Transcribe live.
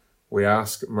we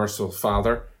ask, merciful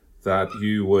Father, that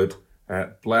you would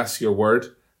bless your word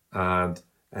and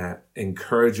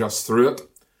encourage us through it.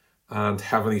 And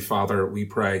Heavenly Father, we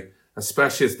pray,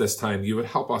 especially at this time, you would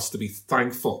help us to be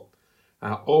thankful,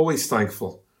 always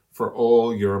thankful for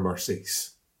all your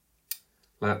mercies.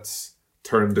 Let's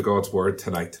turn to God's word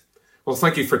tonight. Well,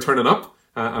 thank you for turning up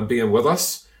and being with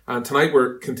us. And tonight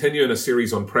we're continuing a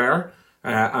series on prayer.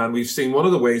 And we've seen one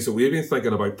of the ways that we've been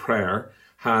thinking about prayer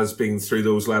has been through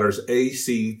those letters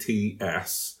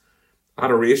ACTS.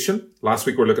 Adoration. Last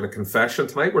week we're looking at confession.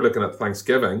 Tonight we're looking at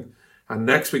thanksgiving. And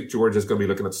next week George is going to be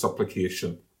looking at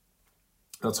supplication.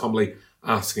 That's humbly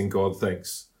asking God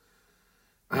things.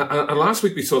 And last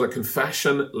week we saw that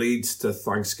confession leads to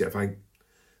thanksgiving.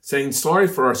 Saying sorry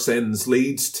for our sins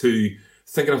leads to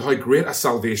thinking of how great a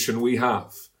salvation we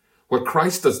have. What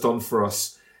Christ has done for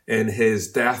us in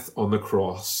his death on the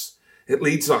cross. It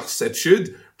leads us, it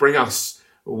should bring us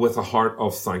with a heart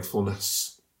of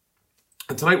thankfulness.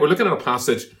 And tonight we're looking at a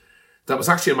passage that was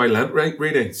actually in my Lent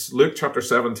readings. Luke chapter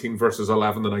 17 verses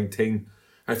 11 to 19.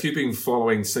 If you've been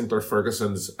following Sinclair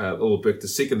Ferguson's little book, To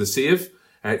Seek and to Save,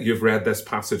 you've read this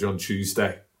passage on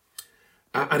Tuesday.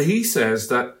 And he says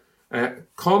that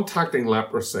contacting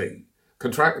leprosy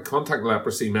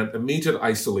meant immediate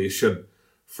isolation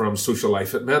from social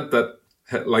life. It meant that,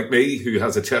 like me, who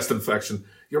has a chest infection,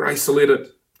 you're isolated,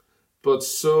 but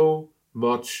so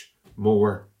much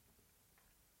more.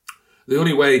 The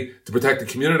only way to protect the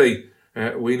community,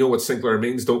 we know what Sinclair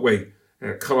means, don't we?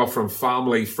 Cut off from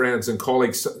family, friends and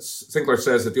colleagues. Sinclair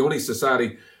says that the only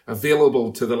society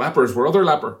available to the lepers were other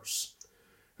lepers.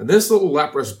 And this little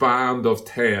leprous band of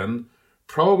 10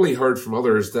 probably heard from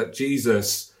others that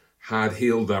Jesus had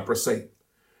healed leprosy.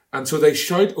 And so they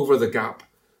shout over the gap,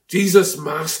 Jesus,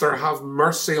 Master, have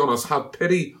mercy on us, have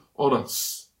pity on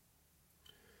us.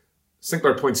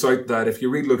 Sinclair points out that if you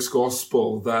read Luke's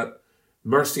Gospel, that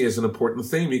mercy is an important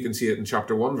theme. You can see it in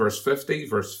chapter 1, verse 50,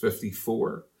 verse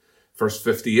 54, verse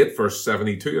 58, verse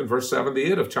 72, and verse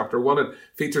 78 of chapter 1. It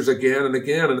features again and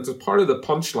again, and it's a part of the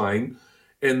punchline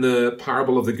in the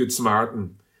parable of the Good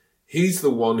Samaritan. He's the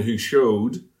one who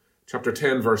showed, chapter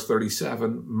 10, verse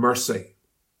 37, mercy.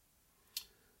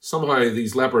 Somehow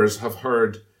these lepers have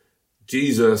heard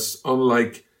Jesus,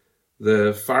 unlike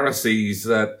the Pharisees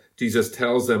that Jesus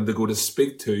tells them to go to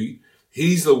speak to,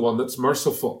 he's the one that's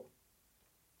merciful.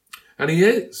 And he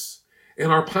is. In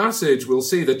our passage, we'll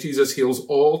see that Jesus heals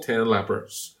all 10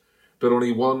 lepers, but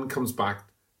only one comes back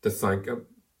to thank him.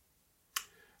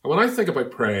 And when I think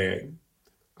about praying,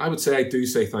 I would say I do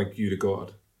say thank you to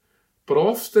God. But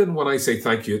often when I say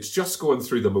thank you, it's just going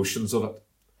through the motions of it.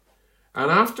 And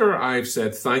after I've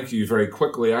said thank you very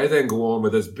quickly, I then go on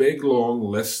with this big long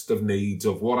list of needs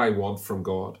of what I want from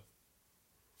God.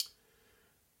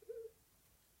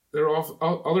 There are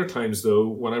other times, though,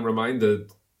 when I'm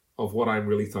reminded of what I'm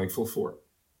really thankful for.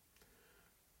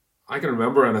 I can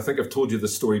remember, and I think I've told you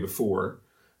this story before,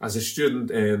 as a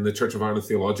student in the Church of Ireland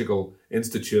Theological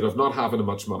Institute, of not having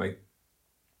much money.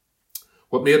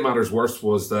 What made matters worse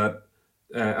was that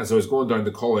as I was going down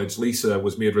to college, Lisa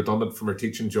was made redundant from her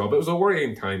teaching job. It was a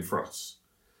worrying time for us.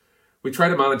 We tried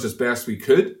to manage as best we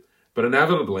could, but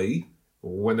inevitably,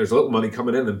 when there's a little money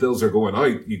coming in and bills are going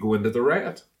out, you go into the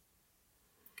red.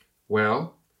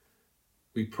 Well,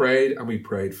 we prayed and we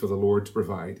prayed for the Lord to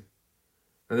provide.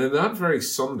 And then that very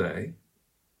Sunday,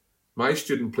 my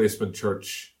student placement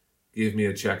church gave me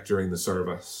a cheque during the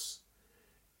service.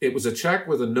 It was a cheque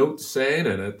with a note saying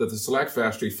in it that the Select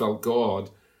Vestry felt God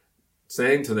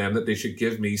saying to them that they should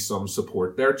give me some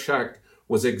support. Their cheque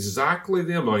was exactly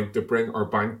the amount to bring our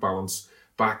bank balance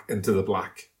back into the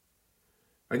black.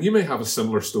 And you may have a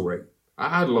similar story.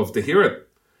 I'd love to hear it.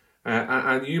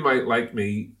 And you might like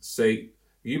me say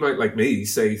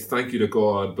thank you to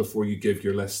God before you give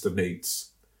your list of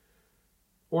needs.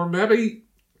 Or maybe,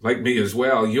 like me as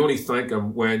well, you only thank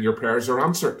him when your prayers are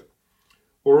answered.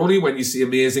 Or only when you see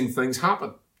amazing things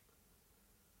happen.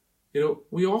 You know,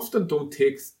 we often don't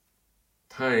take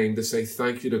time to say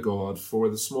thank you to God for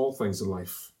the small things in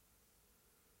life.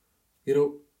 You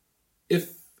know,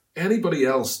 if anybody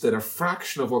else did a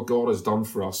fraction of what God has done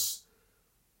for us,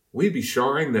 we'd be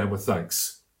showering them with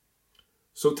thanks.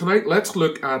 So tonight, let's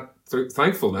look at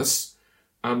thankfulness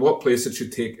and what place it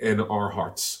should take in our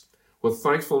hearts. What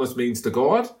thankfulness means to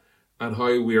God and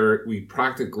how we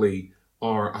practically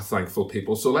are a thankful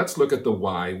people. So let's look at the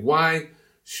why. Why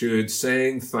should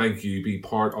saying thank you be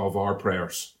part of our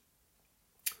prayers?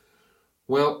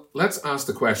 Well, let's ask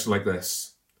the question like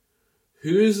this.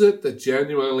 Who is it that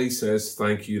genuinely says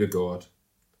thank you to God?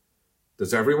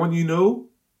 Does everyone you know?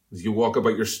 As you walk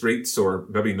about your streets, or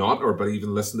maybe not, or but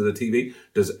even listen to the TV,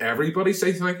 does everybody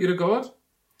say thank you to God?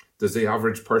 Does the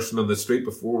average person on the street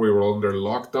before we were under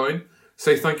lockdown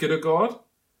say thank you to God?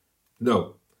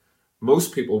 No.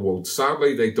 Most people won't.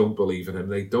 Sadly, they don't believe in him.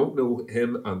 They don't know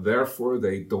him, and therefore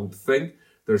they don't think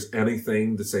there's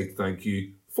anything to say thank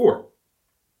you for.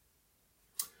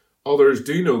 Others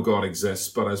do know God exists,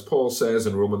 but as Paul says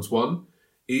in Romans 1,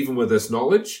 even with this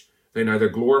knowledge, they neither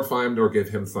glorify him nor give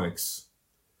him thanks.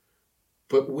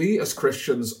 But we as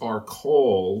Christians are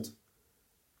called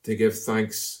to give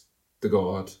thanks to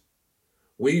God.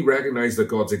 We recognize that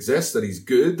God exists, that he's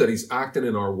good, that he's acting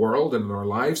in our world and in our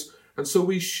lives, and so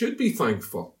we should be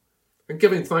thankful. And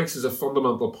giving thanks is a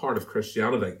fundamental part of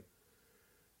Christianity.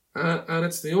 And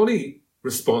it's the only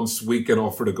response we can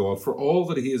offer to God for all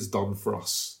that he has done for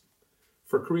us,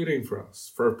 for creating for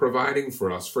us, for providing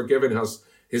for us, for giving us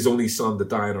his only son to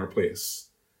die in our place.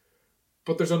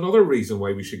 But there's another reason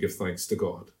why we should give thanks to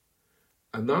God,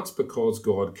 and that's because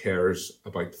God cares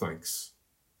about thanks.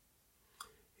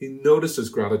 He notices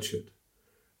gratitude,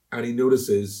 and he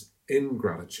notices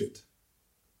ingratitude.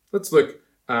 Let's look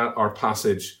at our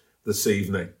passage this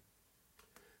evening.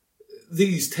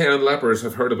 These 10 lepers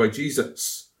have heard about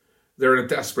Jesus. They're in a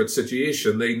desperate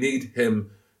situation. They need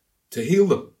him to heal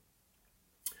them.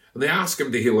 And they ask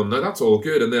him to heal them. Now, that's all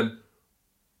good. And then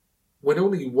when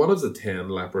only one of the 10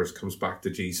 lepers comes back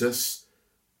to Jesus,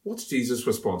 what's Jesus'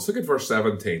 response? Look at verse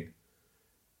 17.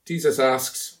 Jesus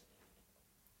asks,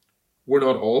 "Were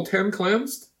not all 10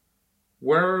 cleansed?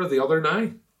 Where are the other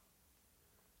 9?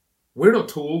 We're not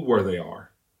told where they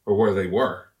are or where they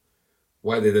were,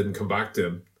 why they didn't come back to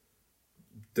him.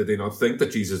 Did they not think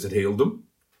that Jesus had healed them?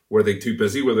 Were they too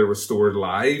busy with their restored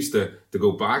lives to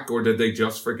go back, or did they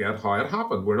just forget how it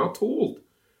happened? We're not told.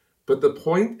 But the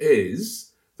point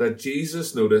is that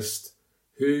Jesus noticed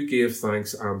who gave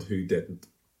thanks and who didn't.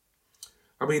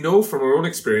 And we know from our own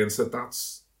experience that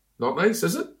that's not nice,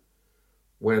 is it?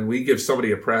 When we give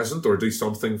somebody a present or do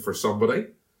something for somebody,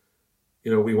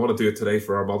 we want to do it today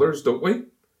for our mothers, don't we?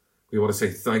 We want to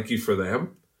say thank you for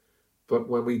them. But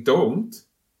when we don't,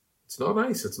 it's not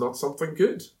nice. It's not something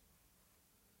good.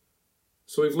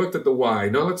 So we've looked at the why.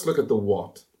 Now let's look at the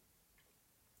what.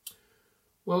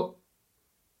 Well,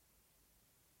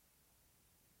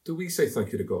 do we say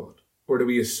thank you to God? Or do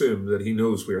we assume that he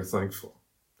knows we are thankful?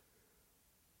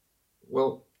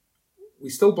 Well, we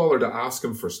still bother to ask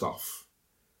him for stuff.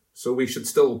 So we should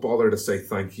still bother to say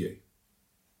thank you.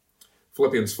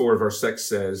 Philippians 4 verse 6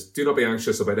 says, "Do not be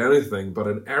anxious about anything, but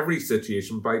in every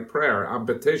situation by prayer and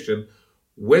petition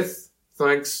with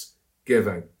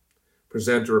thanksgiving,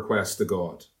 present your requests to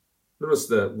God." Notice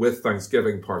the with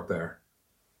thanksgiving part there.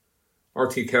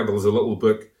 R.T. Kendall has a little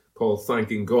book called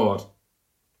Thanking God.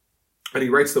 And he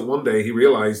writes that one day he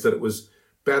realized that it was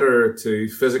better to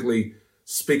physically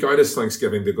speak out his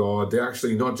thanksgiving to God, to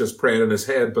actually not just pray it in his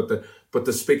head, but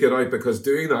to speak it out, because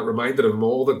doing that reminded him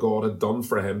all that God had done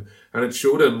for him, and it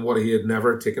showed him what he had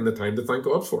never taken the time to thank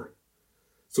God for.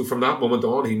 So from that moment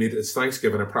on, he made his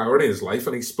thanksgiving a priority in his life,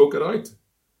 and he spoke it out.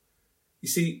 You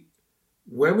see,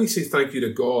 when we say thank you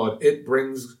to God, it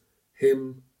brings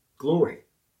him glory.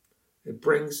 It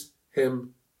brings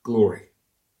him glory.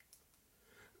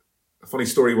 A funny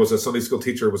story was a Sunday school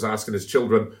teacher was asking his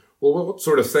children, well, what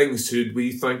sort of things should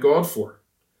we thank God for?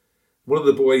 One of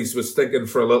the boys was thinking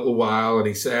for a little while, and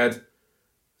he said,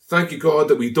 "Thank you, God,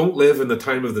 that we don't live in the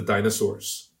time of the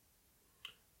dinosaurs."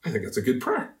 I think that's a good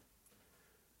prayer.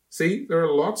 See, there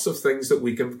are lots of things that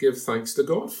we can give thanks to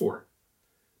God for.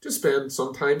 Just spend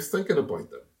some time thinking about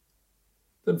them.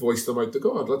 Then voice them out to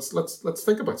God. Let's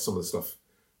think about some of the stuff.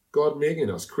 God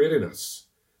making us, creating us,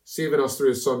 saving us through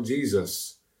his son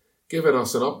Jesus, giving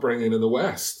us an upbringing in the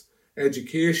West,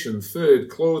 education, food,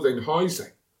 clothing,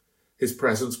 housing, his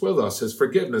presence with us, his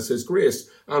forgiveness, his grace,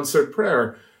 answered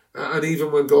prayer, and even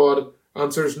when God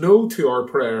answers no to our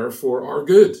prayer for our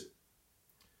good.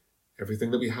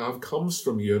 Everything that we have comes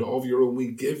from you, and of your own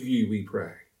we give you, we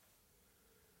pray.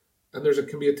 And there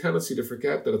can be a tendency to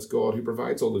forget that it's God who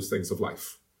provides all those things of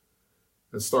life,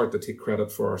 and start to take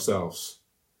credit for ourselves,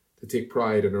 to take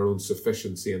pride in our own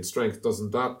sufficiency and strength.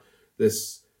 Doesn't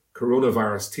this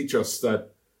coronavirus teach us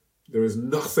that there is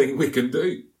nothing we can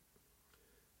do?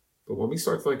 But when we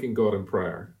start thanking God in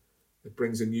prayer, it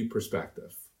brings a new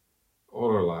perspective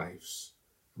on our lives.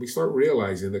 We start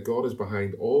realizing that God is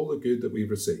behind all the good that we've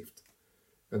received,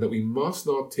 and that we must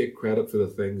not take credit for the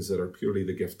things that are purely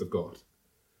the gift of God.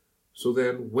 So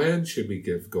then, when should we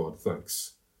give God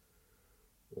thanks?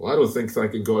 Well, I don't think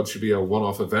thanking God should be a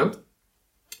one-off event.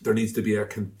 There needs to be a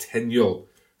continual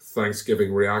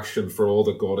thanksgiving reaction for all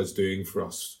that God is doing for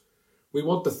us. We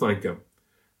want to thank him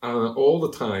all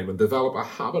the time and develop a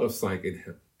habit of thanking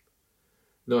him.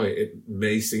 Now, it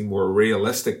may seem more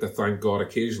realistic to thank God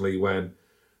occasionally when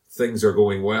things are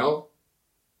going well,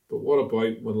 but what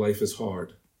about when life is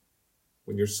hard?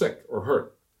 When you're sick or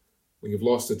hurt? When you've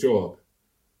lost a job?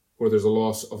 Or there's a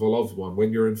loss of a loved one?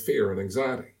 When you're in fear and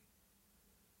anxiety?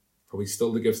 Are we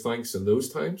still to give thanks in those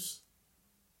times?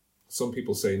 Some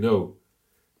people say no.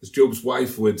 As Job's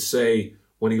wife would say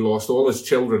when he lost all his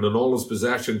children and all his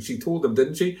possessions, she told him,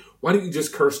 didn't she? Why don't you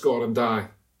just curse God and die?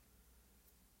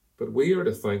 But we are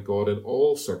to thank God in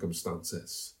all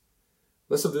circumstances.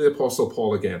 Listen to the Apostle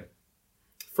Paul again.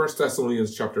 1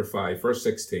 Thessalonians chapter 5, verse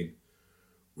 16.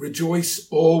 Rejoice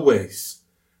always.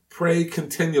 Pray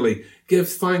continually. Give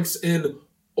thanks in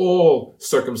all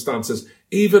circumstances,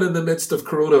 even in the midst of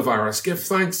coronavirus. Give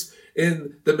thanks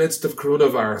in the midst of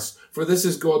coronavirus, for this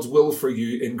is God's will for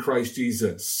you in Christ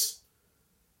Jesus.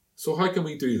 So how can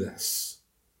we do this?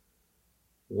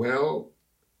 Well,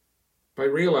 by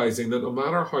realizing that no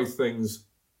matter how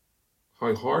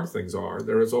hard things are,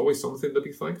 there is always something to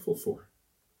be thankful for.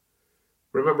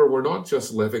 Remember, we're not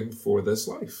just living for this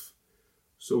life.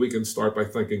 So we can start by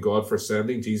thanking God for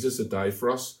sending Jesus to die for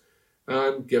us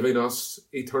and giving us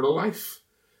eternal life.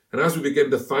 And as we begin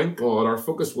to thank God, our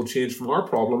focus will change from our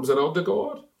problems and onto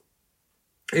God,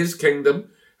 His kingdom,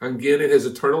 and gaining His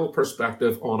eternal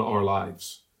perspective on our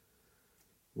lives.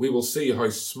 We will see how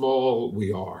small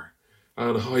we are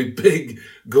and how big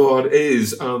God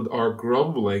is, and our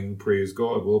grumbling, praise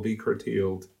God, will be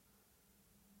curtailed.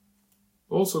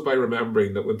 Also by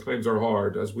remembering that when times are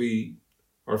hard, as we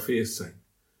are facing,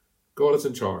 God is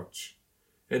in charge,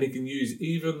 and He can use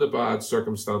even the bad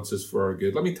circumstances for our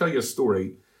good. Let me tell you a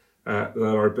story that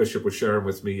our bishop was sharing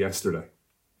with me yesterday.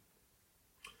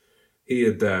 He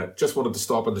had just wanted to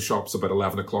stop in the shops about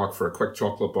 11 o'clock for a quick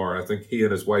chocolate bar. I think he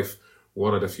and his wife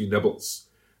wanted a few nibbles.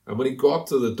 And when he got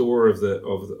to the door of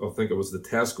I think it was the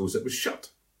Tesco's, it was shut.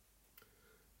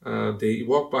 And he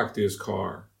walked back to his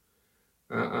car.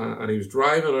 And he was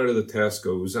driving out of the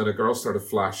Tesco's, and a girl started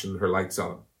flashing her lights at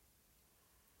him.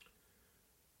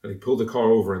 And he pulled the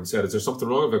car over and said, is there something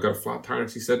wrong? Have I got a flat tire?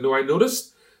 And she said, no, I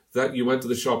noticed that you went to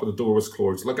the shop and the door was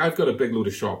closed. Look, I've got a big load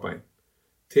of shopping.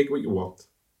 Take what you want.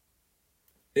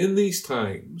 In these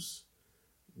times,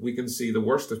 we can see the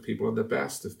worst of people and the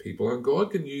best of people, and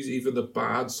God can use even the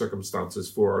bad circumstances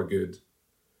for our good.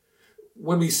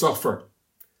 When we suffer,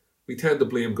 we tend to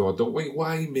blame God, don't we?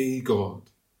 Why me,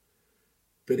 God?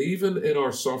 But even in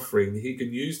our suffering, He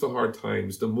can use the hard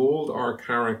times to mould our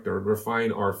character and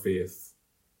refine our faith.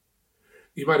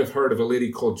 You might have heard of a lady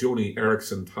called Joni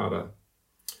Eareckson Tada.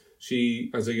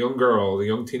 She, as a young girl, a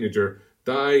young teenager,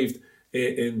 dived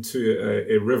into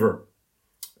a river,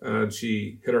 and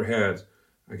she hit her head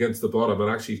against the bottom. And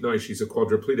actually now she's a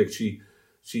quadriplegic.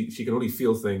 She can only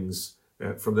feel things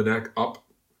from the neck up.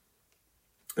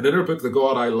 And in her book, The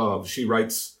God I Love, she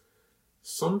writes,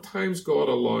 sometimes God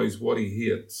allows what He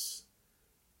hates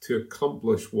to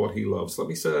accomplish what He loves. Let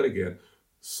me say that again.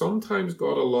 Sometimes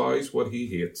God allows what He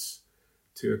hates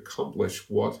to accomplish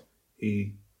what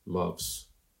He loves.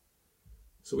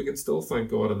 So we can still thank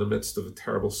God in the midst of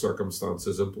terrible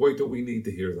circumstances. And boy, don't we need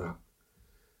to hear that.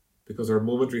 Because our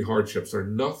momentary hardships are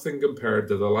nothing compared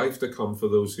to the life to come for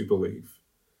those who believe.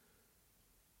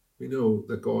 We know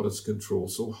that God is in control.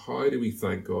 So how do we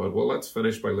thank God? Well, let's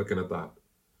finish by looking at that.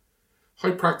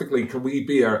 How practically can we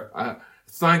be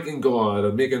thanking God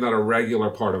and making that a regular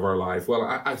part of our life?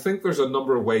 Well, I think there's a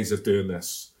number of ways of doing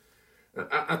this.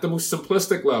 At the most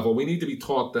simplistic level, we need to be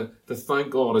taught to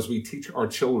thank God as we teach our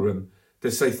children to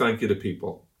say thank you to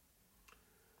people.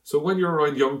 So when you're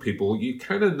around young people, you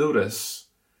kind of notice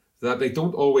that they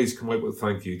don't always come out with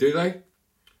thank you, do they?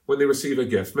 When they receive a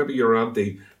gift, maybe your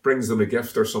auntie brings them a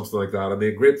gift or something like that, and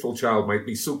the grateful child might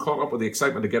be so caught up with the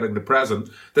excitement of getting the present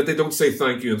that they don't say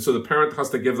thank you, and so the parent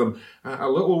has to give them a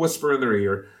little whisper in their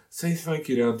ear, say thank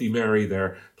you to Auntie Mary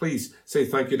there, please say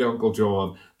thank you to Uncle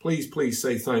John, please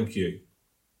say thank you.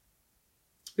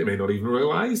 They may not even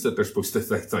realise that they're supposed to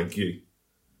say thank you.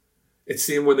 It's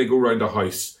the same when they go round a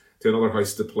house to another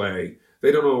house to play.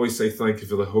 They don't always say thank you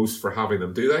for the host for having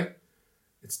them, do they?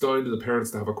 It's down to the parents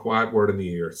to have a quiet word in the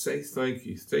ear. Say thank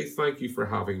you. Say thank you for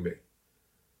having me.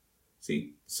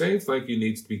 See, saying thank you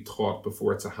needs to be taught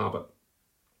before it's a habit.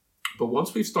 But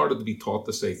once we've started to be taught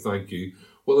to say thank you,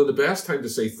 well, then the best time to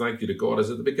say thank you to God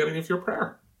is at the beginning of your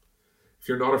prayer. If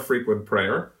you're not a frequent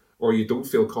prayer, or you don't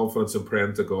feel confidence in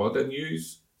praying to God, then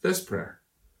use this prayer.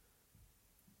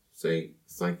 Say,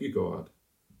 thank you, God,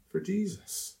 for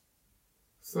Jesus.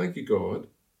 Thank you, God,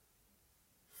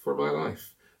 for my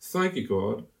life. Thank you,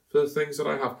 God, for the things that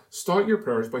I have. Start your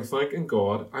prayers by thanking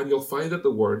God, and you'll find that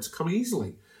the words come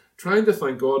easily. trying to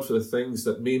thank God for the things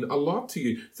that mean a lot to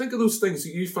you. Think of those things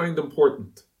that you find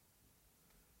important.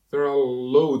 There are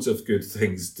loads of good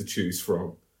things to choose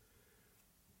from.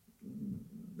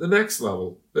 The next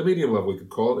level, the medium level we could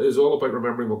call it, is all about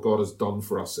remembering what God has done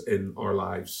for us in our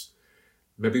lives.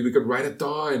 Maybe we could write it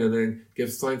down and then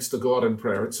give thanks to God in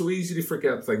prayer. It's so easy to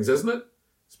forget things, isn't it?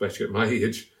 Especially at my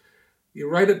age. You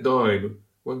write it down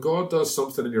when God does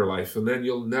something in your life, and then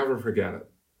you'll never forget it.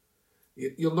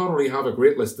 You'll not only have a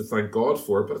great list to thank God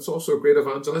for, but it's also a great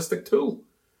evangelistic tool.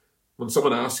 When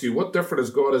someone asks you what difference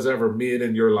God has ever made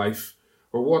in your life,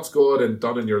 or what's God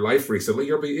done in your life recently,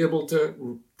 you'll be able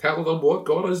to tell them what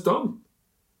God has done.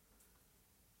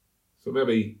 So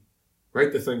maybe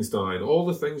write the things down, all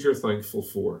the things you're thankful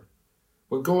for.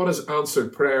 When God has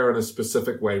answered prayer in a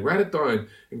specific way, write it down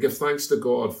and give thanks to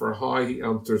God for how he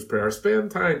answers prayer.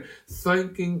 Spend time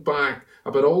thinking back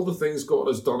about all the things God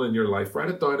has done in your life. Write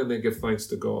it down and then give thanks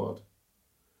to God.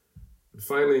 And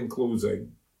finally, in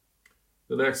closing,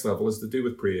 the next level is to do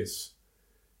with praise.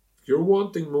 If you're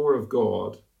wanting more of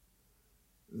God,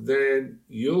 then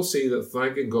you'll see that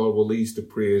thanking God will lead to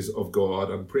praise of God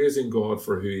and praising God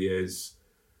for who he is.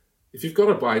 If you've got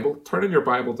a Bible, turn in your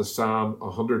Bible to Psalm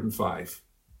 105.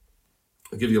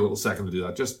 I'll give you a little second to do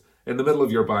that. Just in the middle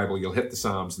of your Bible, you'll hit the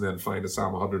Psalms and then find a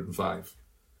Psalm 105.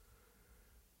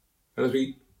 And as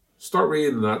we start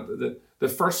reading that, the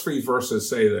first 3 verses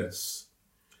say this: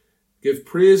 Give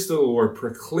praise to the Lord,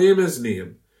 proclaim his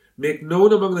name, make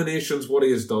known among the nations what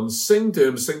he has done, sing to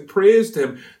him, sing praise to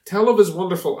him, tell of his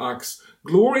wonderful acts,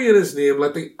 glory in his name,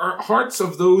 let the hearts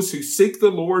of those who seek the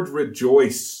Lord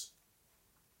rejoice.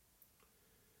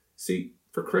 See,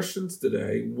 for Christians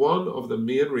today, one of the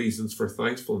main reasons for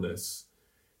thankfulness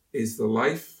is the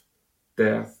life,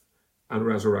 death, and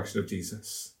resurrection of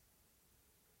Jesus,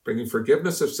 bringing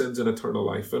forgiveness of sins and eternal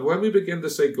life. And when we begin to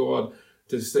say to God,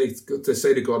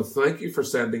 thank you for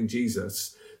sending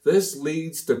Jesus, this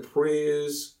leads to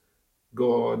praise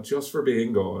God just for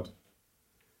being God.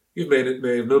 You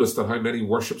may have noticed that how many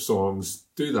worship songs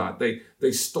do that.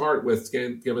 They start with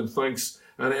giving thanks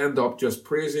and end up just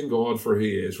praising God for who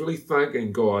he is. Really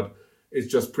thanking God is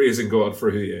just praising God for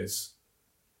who he is.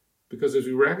 Because as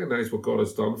we recognize what God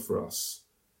has done for us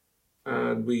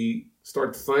and we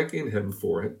start thanking him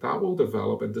for it, that will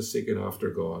develop into seeking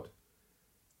after God,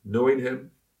 knowing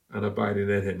him and abiding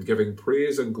in him, giving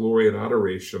praise and glory and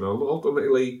adoration, and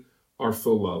ultimately our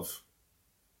full love.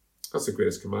 That's the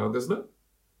greatest command, isn't it?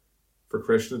 For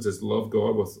Christians is to love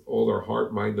God with all their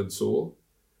heart, mind, and soul.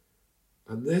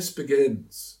 And this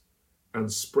begins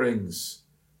and springs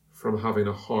from having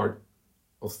a heart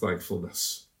of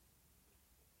thankfulness.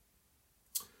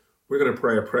 We're going to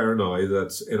pray a prayer now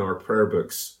that's in our prayer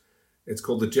books. It's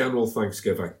called the General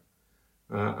Thanksgiving.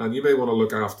 And you may want to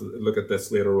look at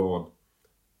this later on.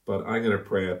 But I'm going to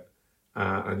pray it.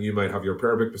 And you might have your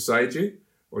prayer book beside you,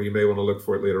 or you may want to look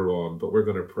for it later on. But we're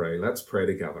going to pray. Let's pray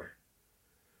together.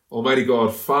 Almighty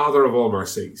God, Father of all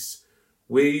mercies,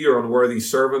 we, your unworthy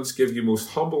servants, give you most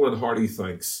humble and hearty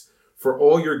thanks for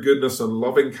all your goodness and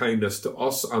loving kindness to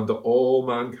us and to all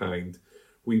mankind.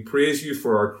 We praise you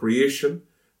for our creation,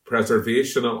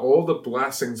 preservation, and all the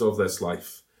blessings of this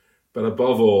life, but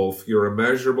above all, for your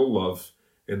immeasurable love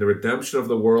in the redemption of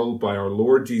the world by our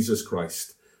Lord Jesus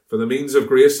Christ, for the means of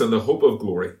grace and the hope of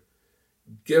glory.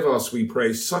 Give us, we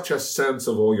pray, such a sense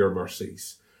of all your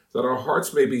mercies, that our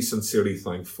hearts may be sincerely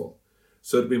thankful,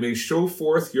 so that we may show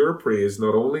forth your praise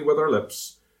not only with our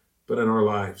lips, but in our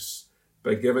lives,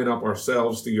 by giving up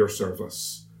ourselves to your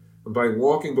service, and by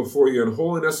walking before you in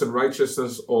holiness and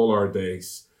righteousness all our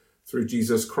days, through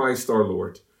Jesus Christ our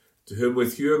Lord, to whom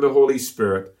with you and the Holy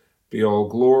Spirit be all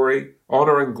glory,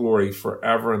 honor and glory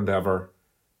forever and ever.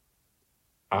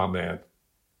 Amen.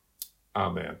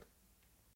 Amen.